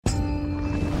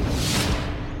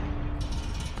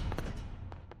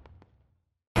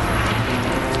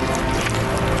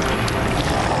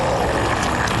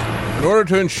In order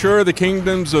to ensure the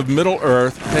kingdoms of Middle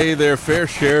Earth pay their fair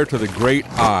share to the Great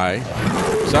Eye,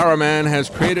 Saruman has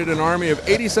created an army of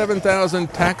 87,000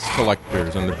 tax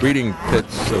collectors in the breeding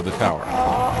pits of the tower.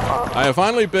 I have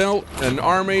finally built an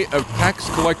army of tax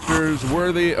collectors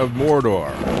worthy of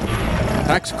Mordor.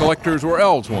 Tax collectors were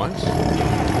elves once,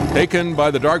 taken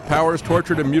by the dark powers,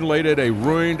 tortured and mutilated, a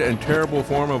ruined and terrible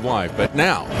form of life, but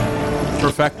now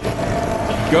perfected.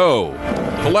 Go,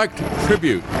 collect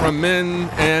tribute from men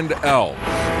and elves.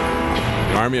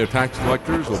 The army of tax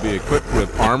collectors will be equipped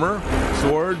with armor,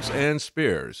 swords, and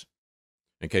spears,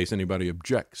 in case anybody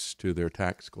objects to their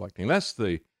tax collecting. That's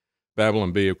the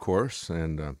Babylon Bee, of course,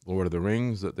 and Lord of the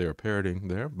Rings that they're parroting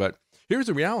there. But here's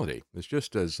the reality. It's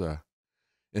just as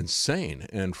insane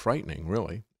and frightening,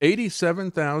 really.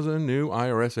 87,000 new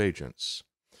IRS agents.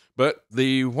 But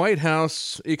the White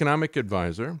House economic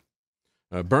advisor,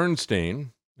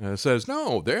 Bernstein, says,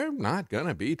 no, they're not going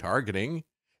to be targeting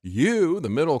you, the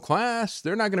middle class.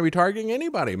 They're not going to be targeting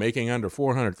anybody making under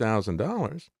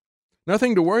 $400,000.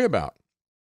 Nothing to worry about.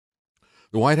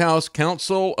 The White House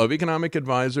Council of Economic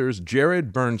Advisors,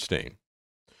 Jared Bernstein,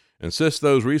 insists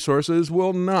those resources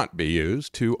will not be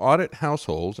used to audit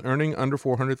households earning under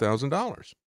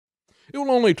 $400,000. It will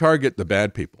only target the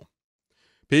bad people,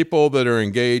 people that are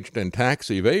engaged in tax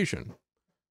evasion,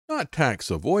 not tax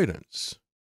avoidance.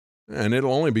 And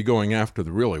it'll only be going after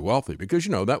the really wealthy because,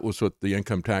 that was what the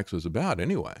income tax was about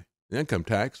anyway. The income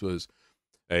tax was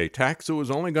a tax that was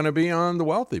only going to be on the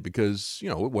wealthy because,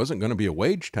 it wasn't going to be a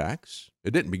wage tax.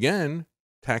 It didn't begin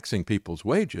taxing people's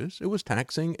wages. It was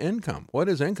taxing income. What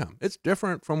is income? It's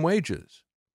different from wages.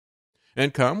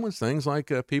 Income was things like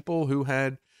people who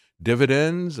had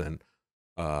dividends and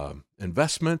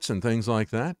investments and things like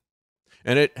that.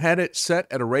 And it had it set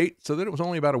at a rate so that it was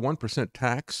only about a 1%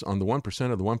 tax on the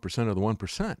 1% of the 1% of the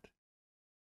 1%.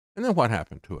 And then what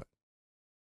happened to it?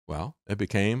 Well, it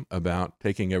became about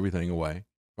taking everything away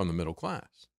from the middle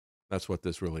class. That's what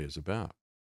this really is about.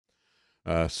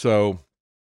 So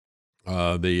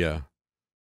the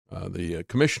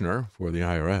commissioner for the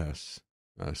IRS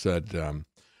said,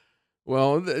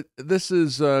 this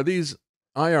is these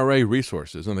IRA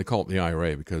resources, and they call it the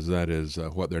IRA because that is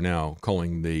what they're now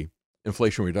calling the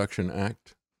Inflation Reduction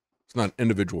Act. It's not an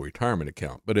individual retirement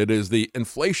account, but it is the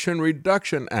Inflation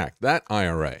Reduction Act, that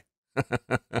IRA.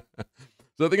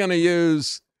 So they're going to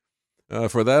use,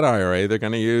 for that IRA, they're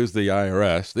going to use the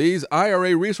IRS. These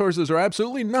IRA resources are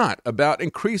absolutely not about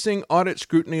increasing audit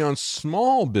scrutiny on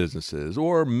small businesses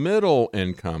or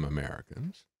middle-income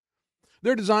Americans.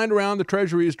 They're designed around the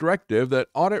Treasury's directive that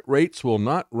audit rates will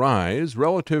not rise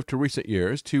relative to recent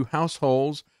years to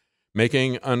households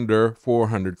making under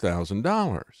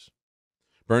 $400,000.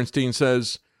 Bernstein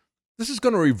says, this is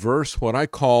going to reverse what I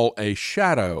call a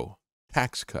shadow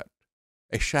tax cut,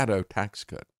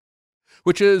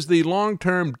 which is the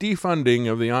long-term defunding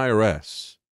of the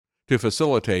IRS to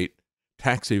facilitate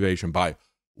tax evasion by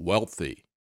wealthy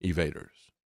evaders.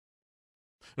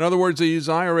 In other words, these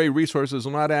IRA resources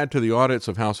will not add to the audits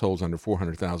of households under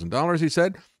 $400,000, he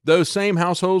said. Those same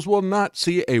households will not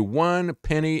see a 1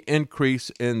 penny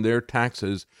increase in their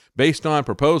taxes based on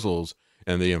proposals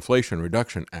in the Inflation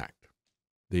Reduction Act,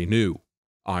 the new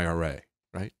IRA,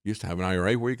 right? Used to have an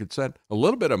IRA where you could set a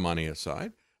little bit of money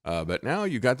aside, but now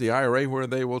you got the IRA where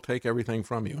they will take everything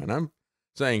from you. And I'm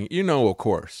saying, of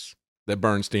course, that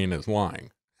Bernstein is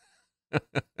lying.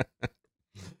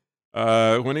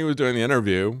 When he was doing the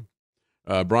interview,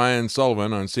 Brian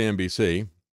Sullivan on CNBC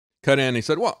cut in. He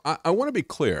said, I want to be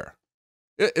clear.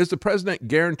 Is the president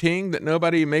guaranteeing that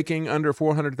nobody making under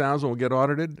 $400,000 will get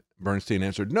audited? Bernstein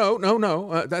answered,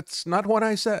 no, that's not what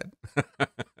I said.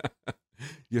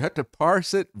 You have to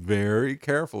parse it very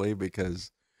carefully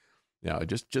because,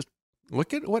 just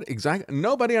look at what exactly.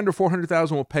 Nobody under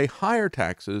 $400,000 will pay higher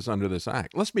taxes under this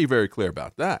act. Let's be very clear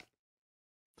about that.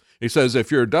 He says,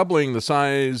 if you're doubling the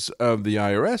size of the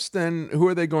IRS, then who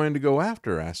are they going to go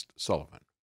after? Asked Sullivan.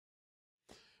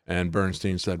 And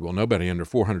Bernstein said, well, nobody under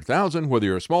 $400,000, whether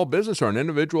you're a small business or an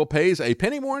individual, pays a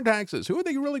penny more in taxes. Who are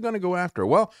they really going to go after?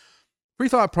 Well, Free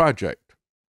Thought Project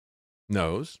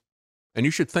knows, and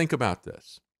you should think about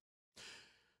this.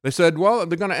 They said, well,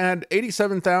 they're going to add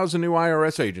 87,000 new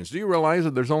IRS agents. Do you realize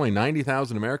that there's only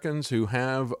 90,000 Americans who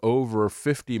have over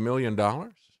 $50 million?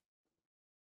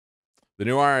 The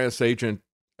new IRS agent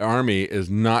army is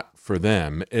not for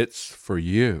them. It's for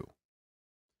you.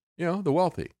 The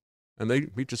wealthy. And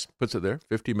he just puts it there,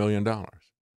 $50 million.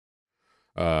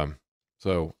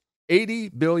 So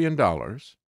 $80 billion to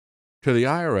the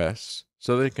IRS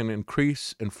so they can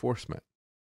increase enforcement.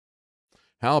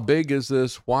 How big is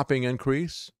this whopping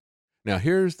increase? Now,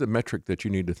 here's the metric that you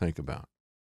need to think about.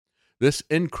 This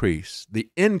increase, the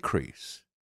increase,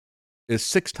 is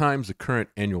 6 times the current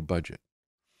annual budget.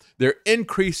 They're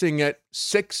increasing it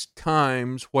 6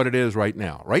 times what it is right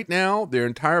now. Right now, their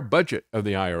entire budget of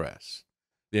the IRS,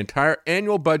 the entire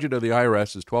annual budget of the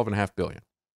IRS is $12.5 billion.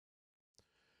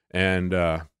 And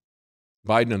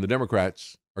Biden and the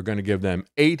Democrats are going to give them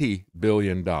 $80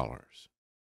 billion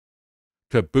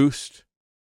to boost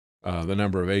the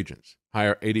number of agents,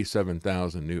 hire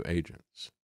 87,000 new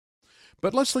agents.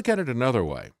 But let's look at it another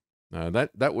way.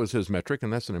 That was his metric,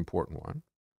 and that's an important one.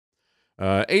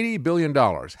 $80 billion.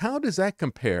 How does that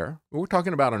compare? We're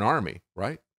talking about an army,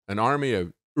 right? An army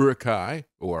of Uruk-hai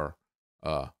or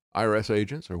IRS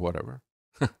agents or whatever.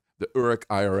 The Uruk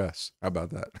IRS. How about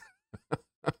that?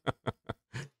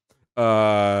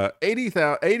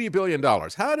 $80 billion.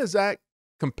 How does that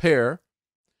compare?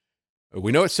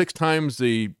 We know it's 6 times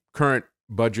the current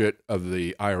budget of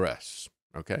the IRS,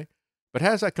 okay? But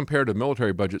how does that compare to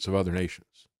military budgets of other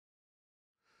nations?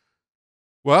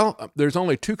 Well, there's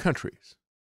only 2 countries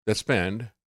that spend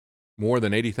more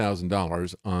than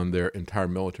 $80,000 on their entire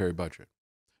military budget.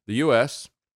 The U.S.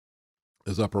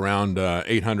 is up around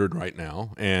 800 right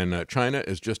now, and China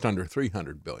is just under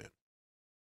 300 billion.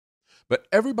 But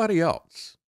everybody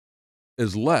else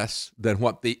is less than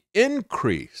what the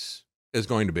increase is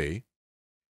going to be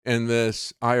in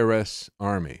this IRS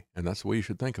army. And that's the way you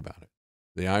should think about it.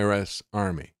 The IRS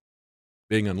army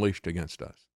being unleashed against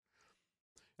us.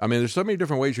 I mean, there's so many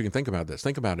different ways you can think about this.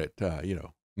 Think about it,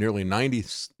 nearly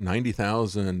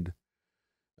 90,000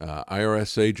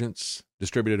 IRS agents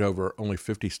distributed over only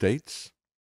 50 states.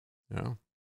 How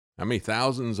many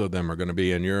thousands of them are going to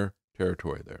be in your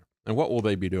territory there? And what will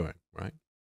they be doing, right?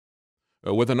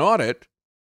 With an audit,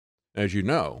 as you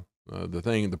know,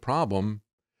 the problem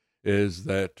is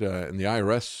that, and the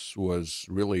IRS was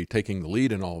really taking the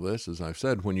lead in all this, as I've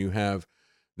said, when you have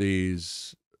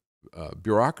these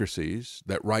bureaucracies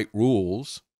that write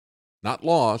rules, not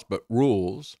laws, but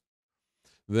rules,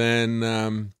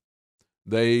 then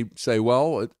they say,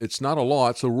 well, it's not a law,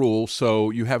 it's a rule,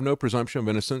 so you have no presumption of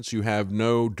innocence, you have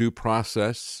no due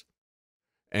process,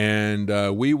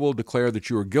 and we will declare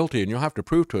that you are guilty, and you'll have to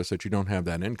prove to us that you don't have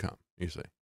that income, you see.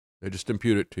 They just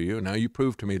impute it to you, and now you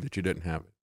prove to me that you didn't have it.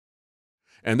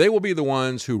 And they will be the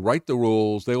ones who write the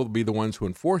rules. They will be the ones who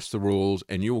enforce the rules,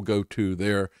 and you will go to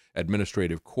their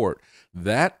administrative court.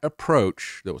 That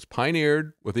approach that was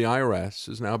pioneered with the IRS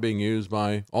is now being used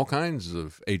by all kinds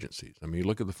of agencies. I mean, you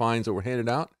look at the fines that were handed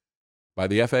out by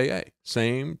the FAA.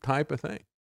 Same type of thing.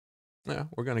 Yeah,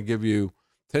 we're going to give you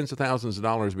tens of thousands of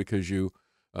dollars because you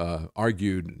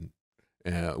argued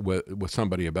with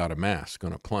somebody about a mask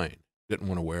on a plane. Didn't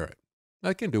want to wear it.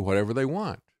 They can do whatever they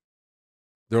want.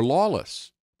 They're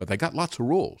lawless, but they got lots of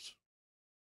rules.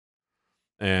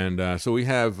 And so we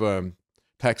have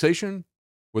taxation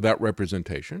without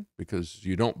representation because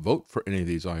you don't vote for any of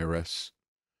these IRS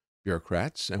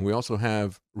bureaucrats. And we also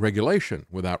have regulation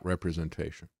without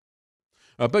representation.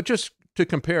 But just to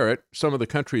compare it, some of the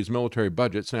countries' military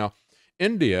budgets. Now,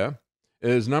 India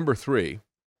is number 3,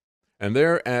 and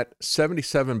they're at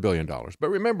 $77 billion. But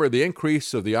remember, the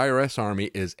increase of the IRS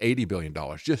army is $80 billion,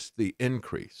 just the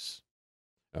increase.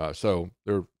 So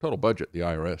their total budget, the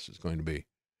IRS, is going to be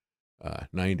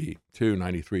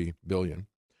 93 billion,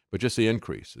 but just the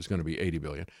increase is going to be 80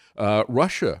 billion.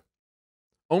 Russia,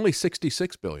 only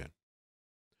 66 billion.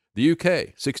 The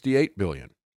UK, 68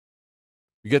 billion.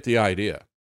 You get the idea.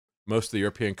 Most of the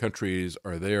European countries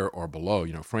are there or below.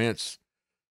 You know, France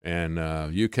and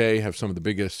UK have some of the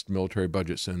biggest military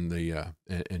budgets in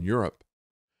Europe,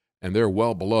 and they're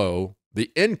well below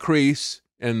the increase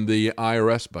in the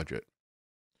IRS budget.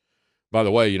 By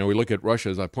the way, you know, we look at Russia,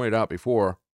 as I pointed out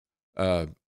before,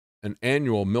 an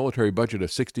annual military budget of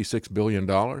 $66 billion,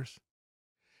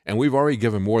 and we've already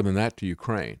given more than that to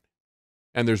Ukraine,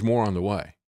 and there's more on the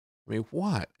way. I mean,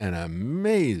 what an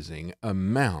amazing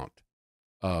amount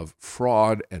of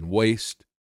fraud and waste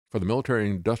for the military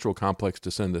industrial complex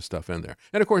to send this stuff in there.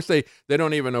 And, of course, they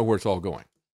don't even know where it's all going.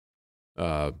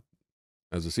 As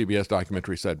the CBS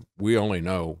documentary said, we only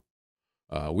know,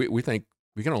 we think,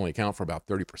 we can only account for about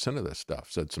 30% of this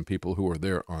stuff, said some people who were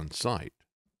there on site,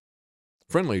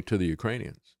 friendly to the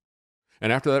Ukrainians.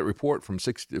 And after that report from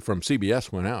CBS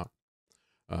went out,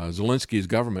 Zelensky's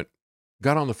government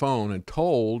got on the phone and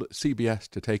told CBS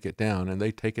to take it down, and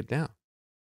they take it down.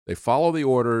 They follow the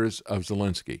orders of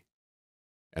Zelensky,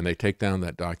 and they take down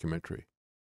that documentary.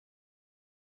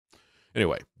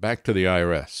 Anyway, back to the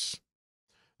IRS.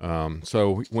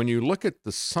 So when you look at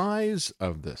the size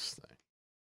of this thing,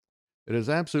 it is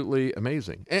absolutely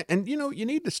amazing. And you know, you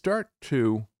need to start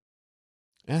to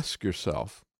ask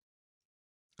yourself,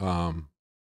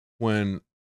 when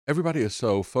everybody is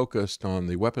so focused on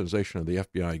the weaponization of the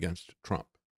FBI against Trump.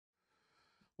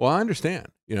 Well, I understand.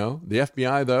 The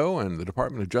FBI, though, and the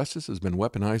Department of Justice has been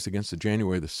weaponized against the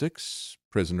January the 6th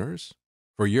prisoners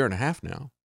for a year and a half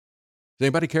now. Does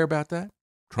anybody care about that?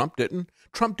 Trump didn't.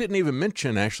 Trump didn't even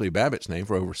mention Ashley Babbitt's name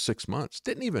for over 6 months.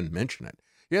 Didn't even mention it.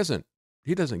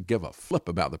 He doesn't give a flip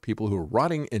about the people who are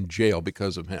rotting in jail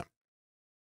because of him.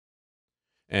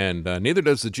 And neither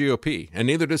does the GOP, and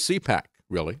neither does CPAC,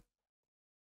 really,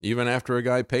 even after a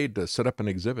guy paid to set up an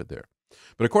exhibit there.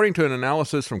 But according to an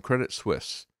analysis from Credit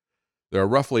Suisse, there are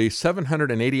roughly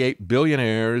 788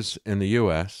 billionaires in the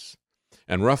U.S.,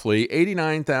 and roughly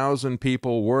 89,000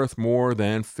 people worth more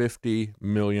than $50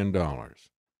 million.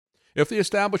 If the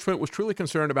establishment was truly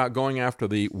concerned about going after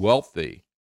the wealthy,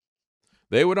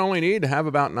 they would only need to have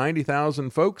about 90,000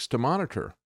 folks to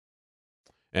monitor.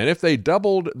 And if they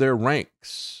doubled their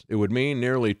ranks, it would mean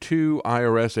nearly 2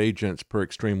 IRS agents per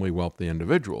extremely wealthy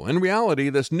individual. In reality,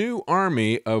 this new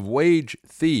army of wage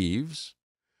thieves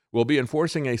will be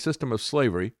enforcing a system of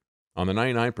slavery on the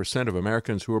 99% of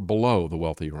Americans who are below the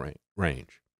wealthy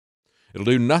range. It'll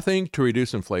do nothing to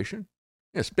reduce inflation.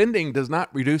 Spending does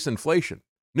not reduce inflation.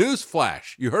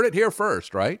 Newsflash, you heard it here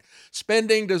first, right?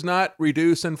 Spending does not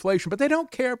reduce inflation, but they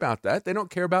don't care about that. They don't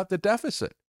care about the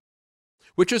deficit,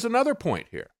 which is another point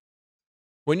here.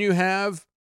 When you have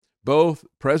both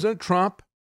President Trump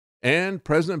and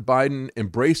President Biden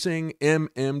embracing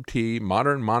MMT,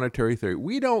 modern monetary theory,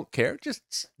 we don't care.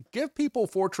 Just give people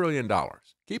 $4 trillion.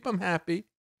 Keep them happy.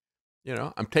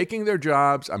 I'm taking their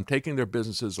jobs. I'm taking their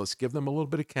businesses. Let's give them a little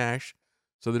bit of cash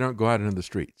so they don't go out into the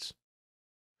streets.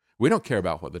 We don't care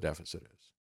about what the deficit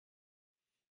is.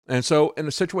 And so in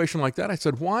a situation like that, I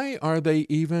said, why are they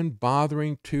even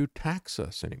bothering to tax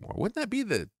us anymore? Wouldn't that be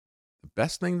the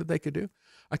best thing that they could do?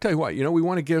 I tell you what, we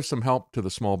want to give some help to the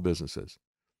small businesses.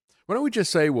 Why don't we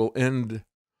just say we'll end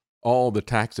all the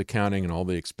tax accounting and all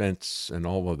the expense and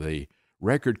all of the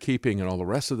record keeping and all the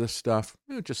rest of this stuff?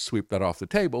 Just sweep that off the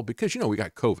table because, we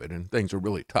got COVID and things are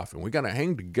really tough and we got to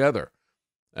hang together.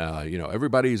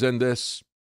 Everybody's in this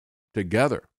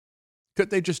together. Could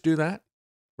they just do that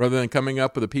rather than coming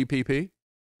up with a PPP?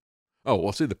 Oh,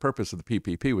 well, see, the purpose of the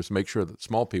PPP was to make sure that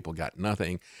small people got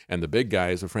nothing and the big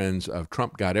guys, the friends of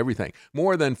Trump, got everything.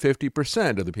 More than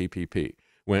 50% of the PPP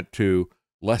went to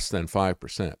less than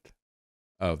 5%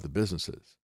 of the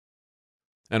businesses.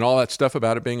 And all that stuff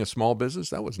about it being a small business,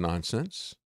 that was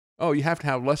nonsense. Oh, you have to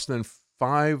have less than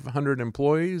 500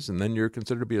 employees and then you're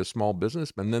considered to be a small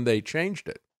business. And then they changed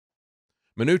it.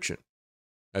 Mnuchin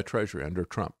at Treasury under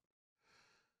Trump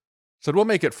said, we'll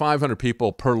make it 500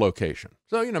 people per location.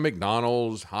 So,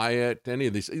 McDonald's, Hyatt, any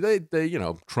of these, they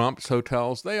Trump's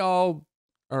hotels, they all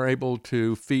are able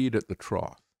to feed at the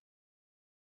trough.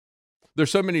 There's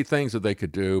so many things that they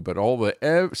could do, but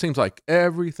seems like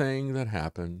everything that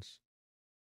happens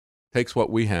takes what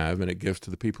we have and it gives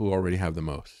to the people who already have the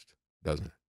most, doesn't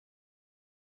it?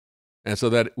 And so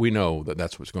that we know that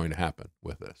that's what's going to happen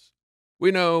with this. We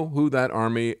know who that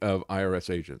army of IRS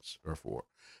agents are for.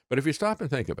 But if you stop and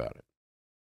think about it,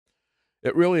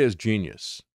 it really is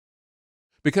genius.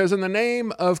 Because in the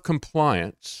name of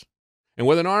compliance, and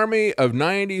with an army of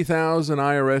 90,000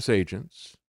 IRS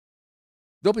agents,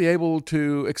 they'll be able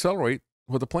to accelerate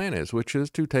what the plan is, which is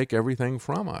to take everything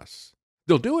from us.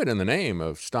 They'll do it in the name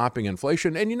of stopping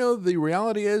inflation. And the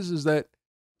reality is that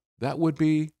would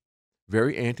be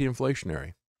very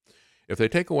anti-inflationary. If they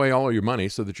take away all of your money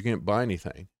so that you can't buy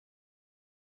anything,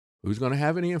 who's going to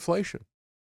have any inflation?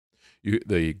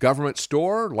 The government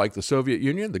store, like the Soviet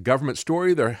Union, the government store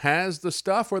either has the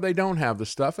stuff or they don't have the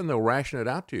stuff, and they'll ration it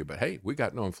out to you. But hey, we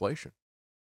got no inflation.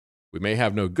 We may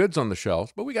have no goods on the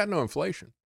shelves, but we got no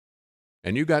inflation.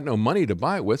 And you got no money to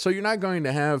buy it with, so you're not going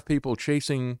to have people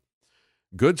chasing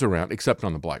goods around, except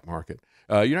on the black market.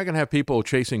 You're not going to have people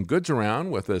chasing goods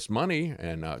around with this money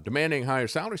and demanding higher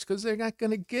salaries because they're not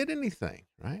going to get anything,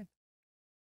 right?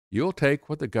 You'll take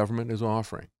what the government is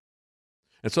offering.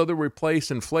 And so they'll replace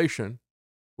inflation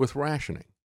with rationing.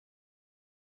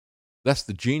 That's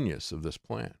the genius of this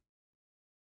plan.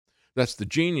 That's the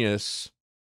genius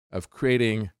of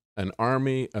creating an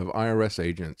army of IRS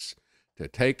agents to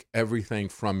take everything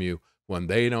from you when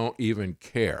they don't even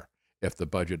care if the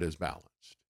budget is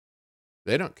balanced.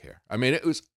 They don't care. I mean,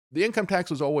 the income tax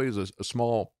was always a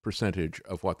small percentage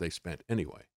of what they spent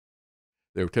anyway.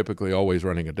 They were typically always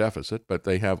running a deficit, but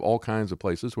they have all kinds of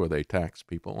places where they tax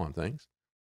people on things.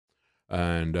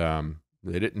 And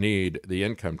they didn't need the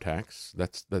income tax.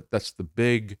 That's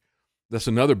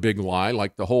another big lie,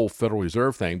 like the whole Federal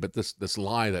Reserve thing. But this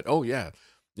lie that, oh yeah,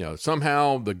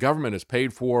 somehow the government is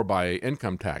paid for by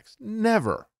income tax.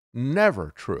 Never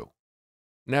true.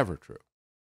 Never true.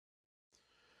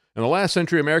 In the last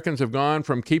century, Americans have gone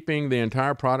from keeping the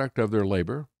entire product of their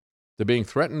labor to being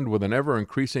threatened with an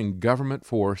ever-increasing government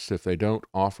force if they don't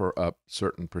offer up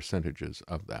certain percentages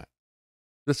of that.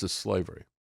 This is slavery.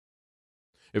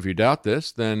 If you doubt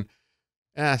this, then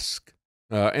answer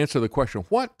the question,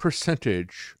 what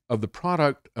percentage of the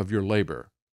product of your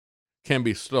labor can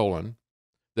be stolen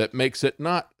that makes it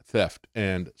not theft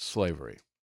and slavery?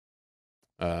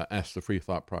 Ask the Free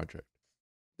Thought Project.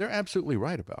 They're absolutely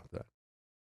right about that.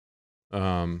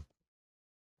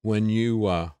 When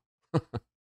you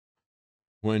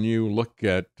when you look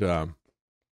at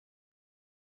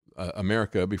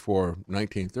America before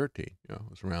 1913, it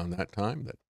was around that time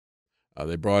that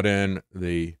they brought in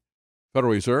the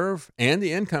Federal Reserve and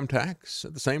the income tax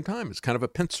at the same time. It's kind of a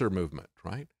pincer movement,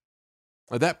 right?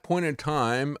 At that point in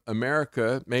time,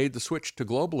 America made the switch to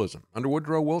globalism under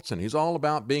Woodrow Wilson. He's all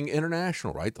about being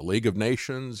international, right? The League of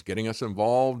Nations, getting us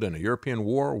involved in a European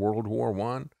war, World War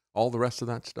I, all the rest of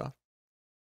that stuff.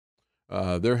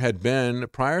 There had been,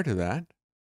 prior to that,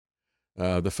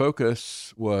 the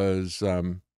focus was,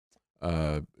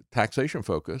 taxation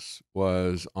focus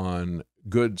was on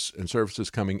goods and services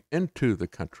coming into the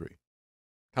country.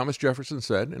 Thomas Jefferson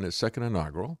said in his second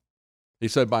inaugural, he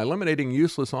said, by eliminating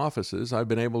useless offices, I've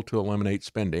been able to eliminate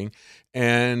spending,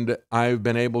 and I've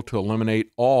been able to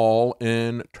eliminate all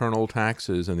internal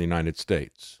taxes in the United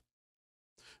States.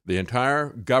 The entire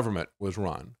government was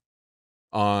run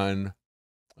on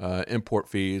import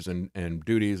fees and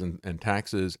duties and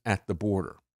taxes at the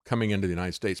border coming into the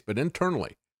United States. But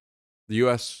internally, the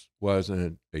U.S. was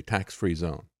a tax-free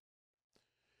zone.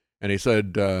 And he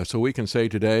said, so we can say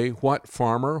today, what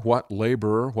farmer, what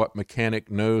laborer, what mechanic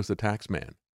knows the tax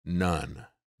man? None.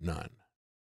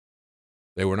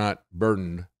 They were not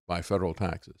burdened by federal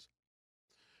taxes.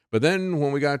 But then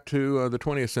when we got to the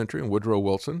 20th century and Woodrow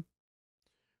Wilson,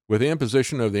 with the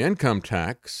imposition of the income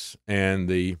tax and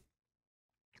the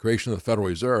creation of the Federal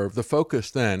Reserve, the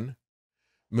focus then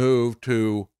moved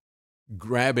to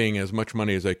grabbing as much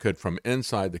money as they could from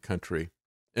inside the country,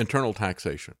 internal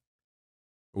taxation,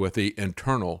 with the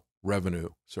Internal Revenue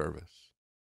Service,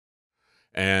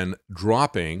 and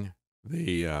dropping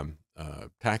the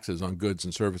taxes on goods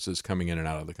and services coming in and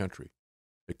out of the country.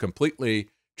 It completely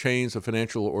changed the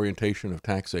financial orientation of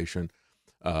taxation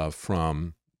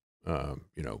from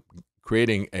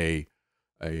creating a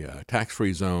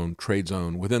tax-free zone, trade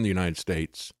zone within the United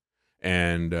States,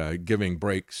 and giving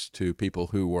breaks to people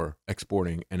who were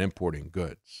exporting and importing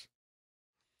goods.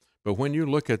 But when you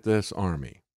look at this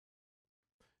army,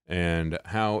 and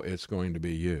how it's going to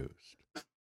be used.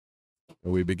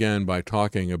 We began by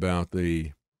talking about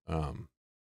Lord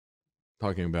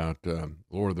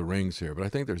of the Rings here, but I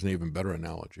think there's an even better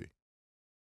analogy,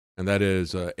 and that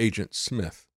is Agent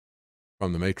Smith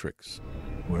from The Matrix.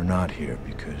 We're not here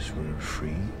because we're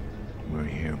free. We're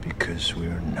here because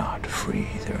we're not free.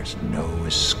 There's no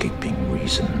escaping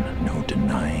reason, no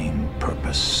denying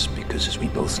purpose, because as we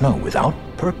both know, without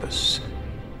purpose,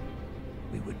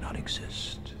 we would not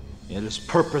exist. It is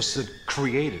purpose that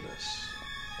created us,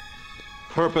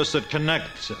 purpose that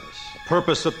connects us,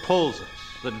 purpose that pulls us,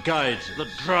 that guides us, that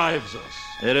drives us.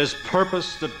 It is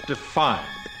purpose that defines,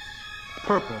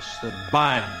 purpose that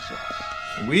binds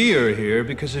us. We are here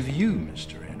because of you,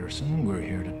 Mr. Anderson. We're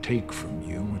here to take from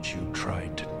you what you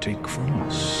tried to take from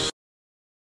us.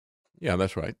 Yeah,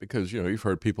 that's right, because, you've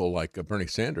heard people like Bernie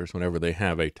Sanders, whenever they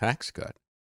have a tax cut,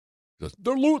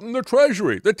 they're looting the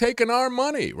treasury. They're taking our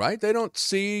money, right? They don't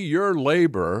see your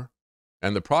labor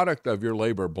and the product of your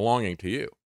labor belonging to you.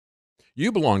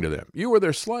 You belong to them. You are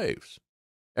their slaves.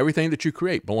 Everything that you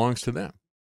create belongs to them.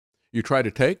 You try to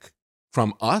take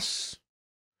from us,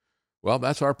 well,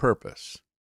 that's our purpose.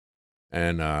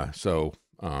 And so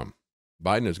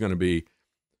Biden is going to be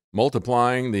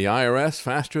multiplying the IRS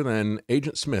faster than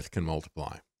Agent Smith can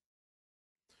multiply.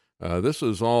 This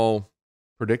was all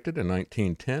predicted in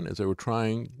 1910 as they were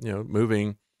trying,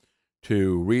 moving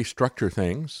to restructure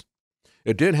things.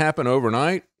 It did happen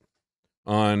overnight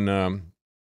on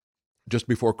just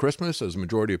before Christmas, as the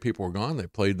majority of people were gone. They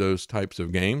played those types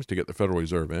of games to get the Federal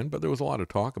Reserve in, but there was a lot of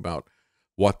talk about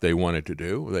what they wanted to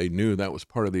do. They knew that was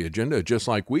part of the agenda, just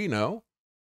like we know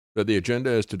that the agenda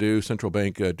is to do central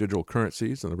bank digital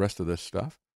currencies and the rest of this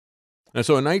stuff. And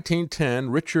so in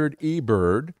 1910, Richard E.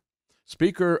 Byrd,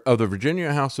 Speaker of the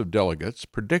Virginia House of Delegates,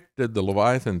 predicted the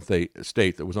Leviathan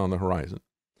state that was on the horizon,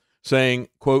 saying,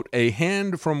 quote, a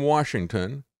hand from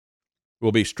Washington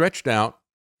will be stretched out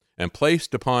and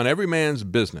placed upon every man's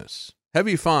business.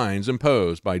 Heavy fines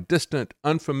imposed by distant,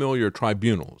 unfamiliar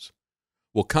tribunals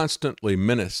will constantly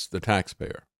menace the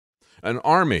taxpayer. An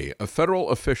army of federal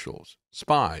officials,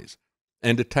 spies,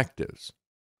 and detectives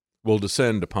will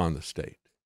descend upon the state.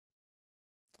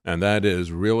 And that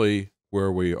is really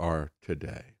where we are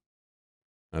today.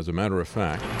 As a matter of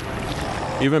fact,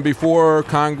 even before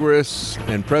Congress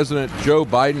and President Joe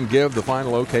Biden give the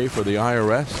final okay for the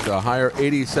IRS to hire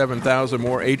 87,000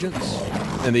 more agents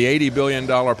in the $80 billion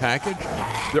package,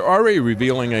 they're already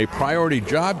revealing a priority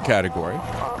job category.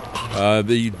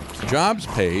 The jobs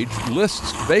page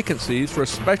lists vacancies for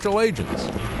special agents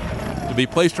to be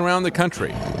placed around the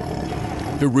country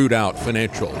to root out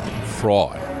financial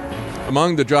fraud.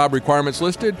 Among the job requirements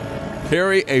listed,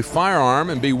 carry a firearm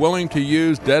and be willing to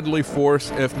use deadly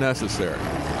force if necessary.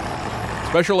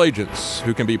 Special agents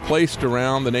who can be placed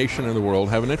around the nation and the world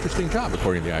have an interesting job,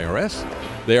 according to the IRS.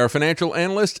 They are financial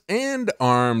analysts and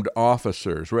armed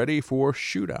officers ready for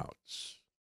shootouts.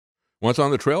 Once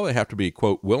on the trail, they have to be,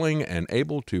 quote, willing and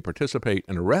able to participate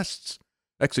in arrests,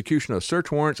 execution of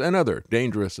search warrants, and other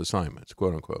dangerous assignments,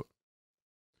 quote unquote.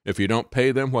 If you don't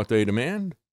pay them what they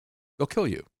demand, they'll kill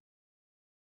you.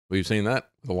 We've seen that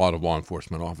with a lot of law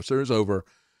enforcement officers over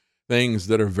things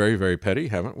that are very, very petty,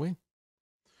 haven't we?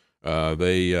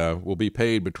 They will be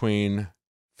paid between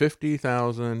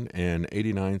 $50,000 and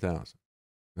 $89,000.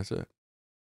 That's it.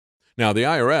 Now, the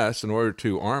IRS, in order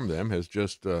to arm them, has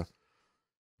just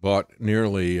bought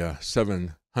nearly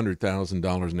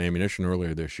 $700,000 in ammunition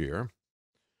earlier this year.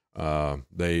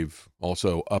 They've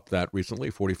also upped that recently,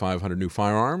 4,500 new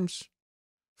firearms,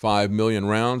 5 million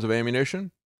rounds of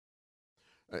ammunition.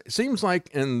 It seems like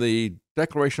in the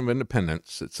Declaration of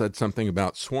Independence, it said something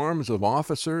about swarms of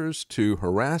officers to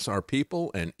harass our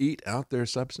people and eat out their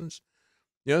substance.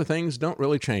 The other things don't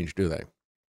really change, do they?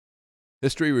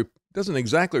 History doesn't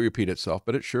exactly repeat itself,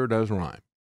 but it sure does rhyme.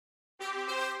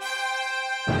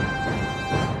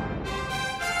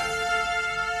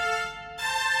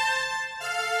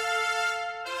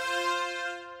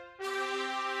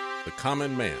 The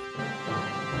common man.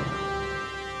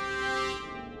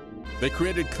 They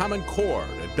created Common Core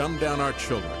to dumb down our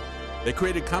children. They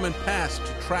created Common Pass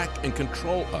to track and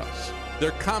control us.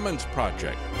 Their Commons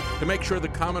Project to make sure the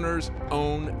commoners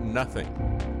own nothing.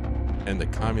 And the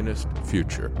communist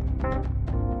future.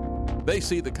 They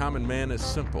see the common man as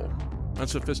simple,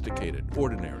 unsophisticated,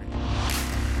 ordinary.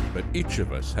 But each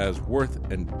of us has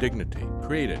worth and dignity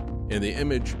created in the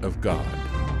image of God.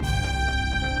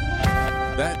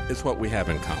 That is what we have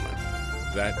in common.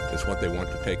 That is what they want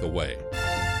to take away.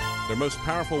 Their most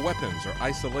powerful weapons are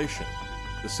isolation,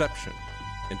 deception,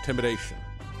 intimidation.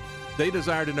 They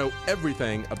desire to know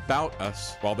everything about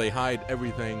us while they hide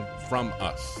everything from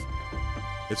us.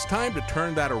 It's time to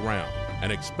turn that around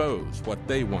and expose what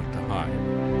they want to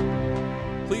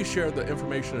hide. Please share the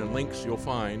information and links you'll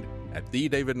find at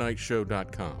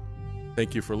thedavidknightshow.com.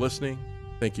 Thank you for listening.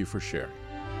 Thank you for sharing.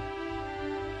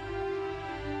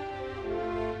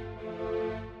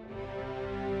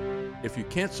 If you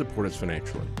can't support us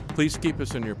financially, please keep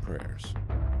us in your prayers.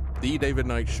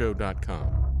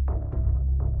 thedavidknightshow.com.